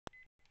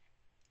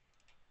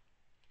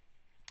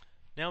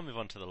Now we'll move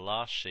on to the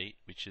last sheet,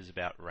 which is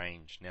about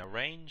range. Now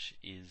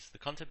the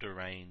concept of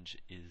range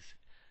is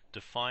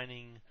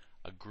defining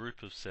a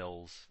group of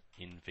cells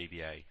in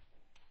VBA.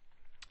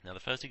 Now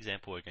the first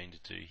example we're going to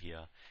do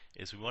here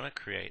is we want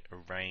to create a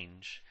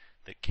range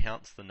that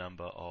counts the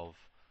number of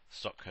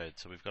stock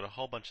codes. So we've got a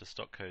whole bunch of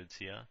stock codes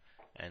here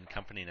and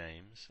company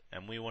names,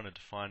 and we want to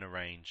define a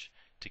range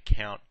to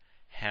count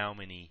how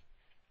many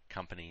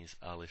companies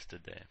are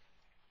listed there.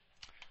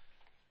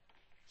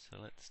 So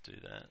let's do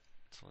that.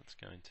 So let's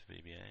go into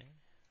VBA.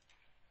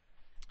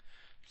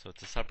 So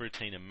it's a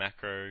subroutine, a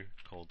macro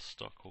called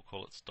stock. We'll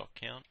call it stock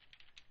count.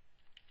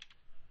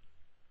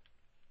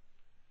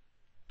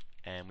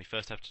 And we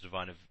first have to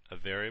define a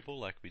variable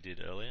like we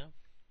did earlier.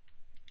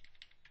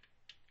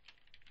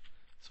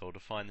 So we'll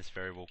define this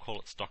variable, call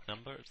it stock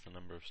number. It's the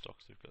number of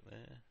stocks we've got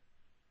there.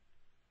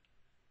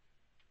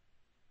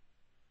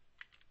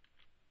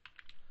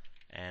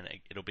 And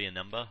it'll be a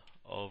number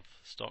of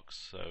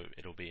stocks, so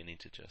it'll be an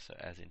integer, so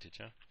as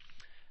integer.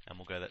 And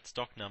we'll go that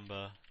stock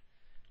number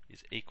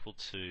is equal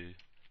to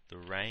the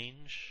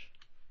range.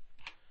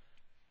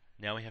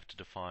 Now we have to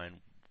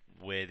define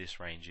where this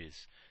range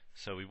is.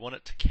 So we want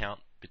it to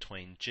count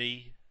between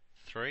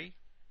G3,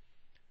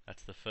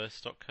 that's the first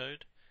stock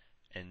code,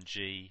 and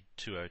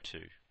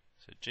G202.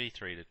 So G3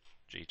 to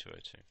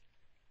G202.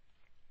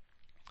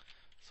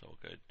 So we'll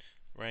go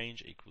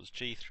range equals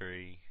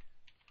G3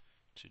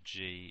 to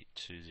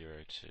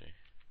G202.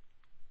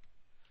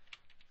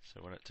 So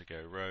I want it to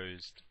go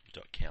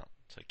rows.count.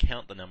 So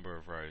count the number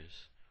of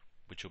rows,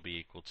 which will be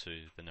equal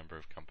to the number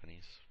of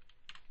companies.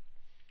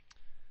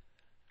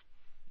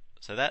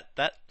 So that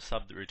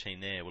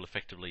subroutine there will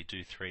effectively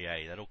do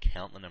 3A. That'll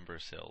count the number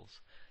of cells.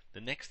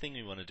 The next thing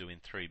we want to do in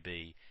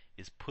 3B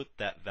is put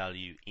that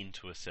value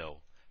into a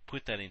cell.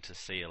 Put that into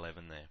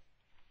C11 there.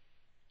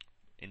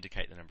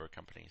 Indicate the number of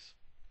companies.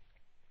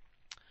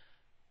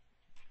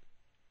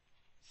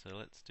 So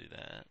let's do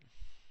that.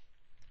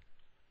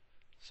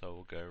 So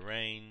we'll go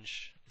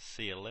range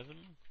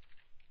C11,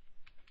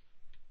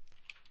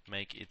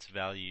 make its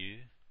value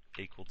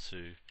equal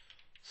to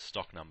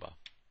stock number,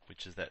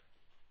 which is that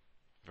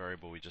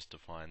variable we just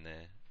defined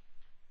there.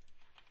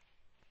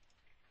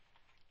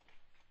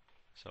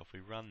 So if we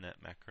run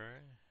that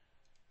macro,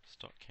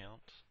 stock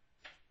count,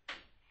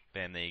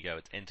 bam, there you go,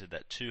 it's entered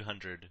that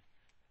 200.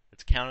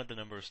 It's counted the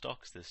number of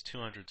stocks, there's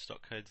 200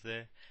 stock codes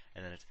there,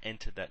 and then it's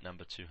entered that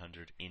number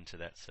 200 into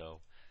that cell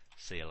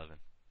C11,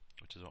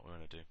 which is what we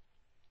want to do.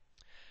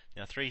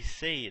 Now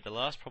 3C, the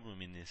last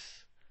problem in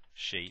this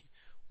sheet,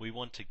 we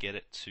want to get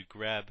it to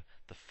grab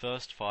the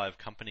first 5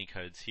 company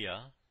codes here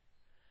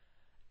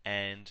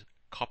and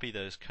copy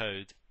those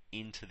codes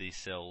into these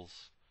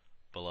cells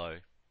below.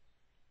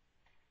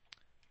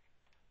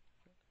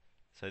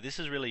 So this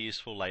is really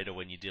useful later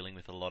when you're dealing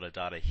with a lot of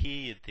data.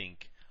 Here you'd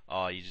think,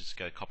 oh, you just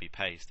go copy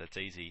paste, that's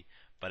easy,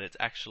 but it's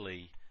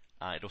actually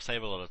it'll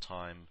save a lot of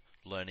time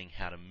learning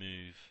how to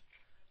move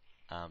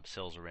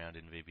cells around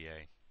in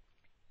VBA.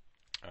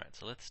 Alright,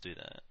 so let's do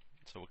that.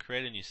 So we'll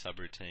create a new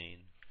subroutine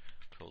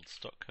called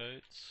stock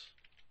codes,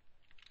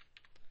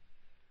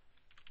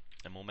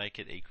 and we'll make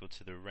it equal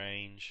to the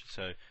range.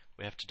 So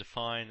we have to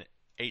define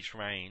each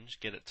range,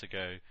 get it to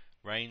go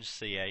range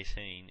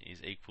C18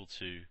 is equal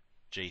to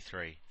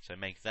G3. So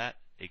make that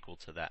equal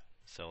to that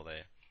cell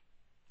there.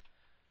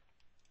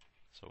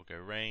 So we'll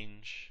go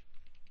range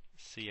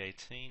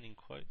C18 in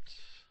quotes.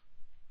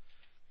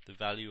 The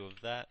value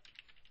of that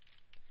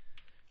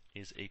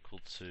is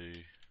equal to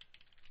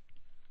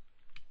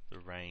the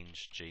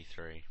range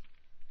G3.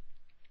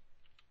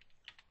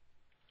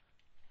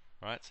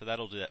 Right, so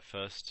that'll do that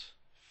first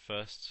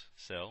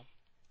cell.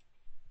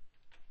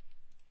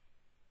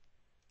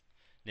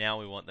 Now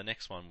we want the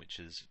next one, which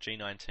is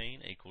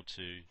G19 equal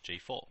to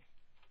G4.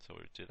 So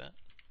we'll do that.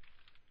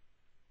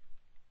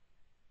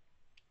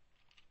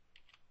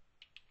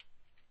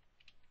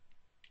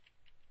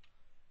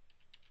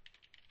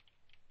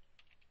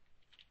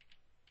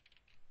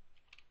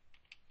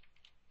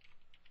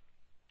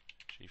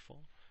 G4.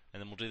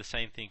 And then we'll do the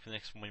same thing for the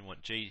next one. We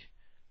want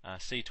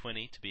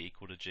C20 to be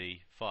equal to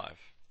G5.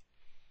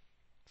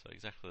 So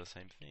exactly the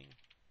same thing.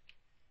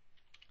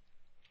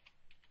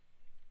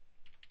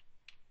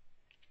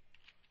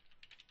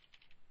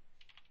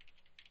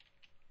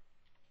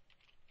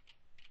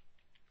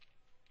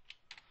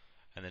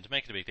 And then to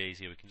make it a bit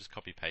easier, we can just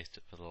copy paste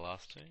it for the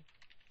last two.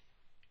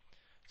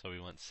 So we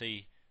want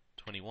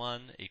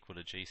C21 equal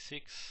to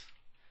G6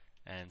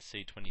 and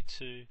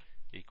C22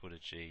 equal to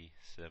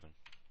G7.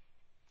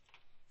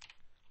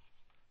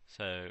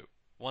 So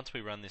once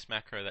we run this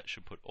macro, that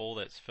should put all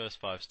those first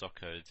 5 stock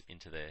codes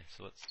into there.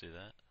 So let's do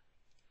that.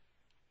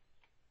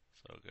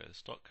 So I'll go to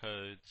stock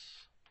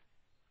codes,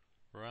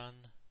 run,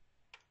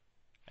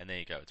 and there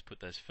you go. It's put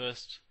those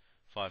first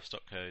 5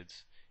 stock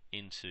codes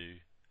into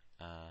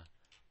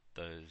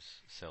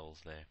those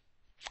cells there.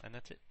 And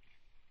that's it.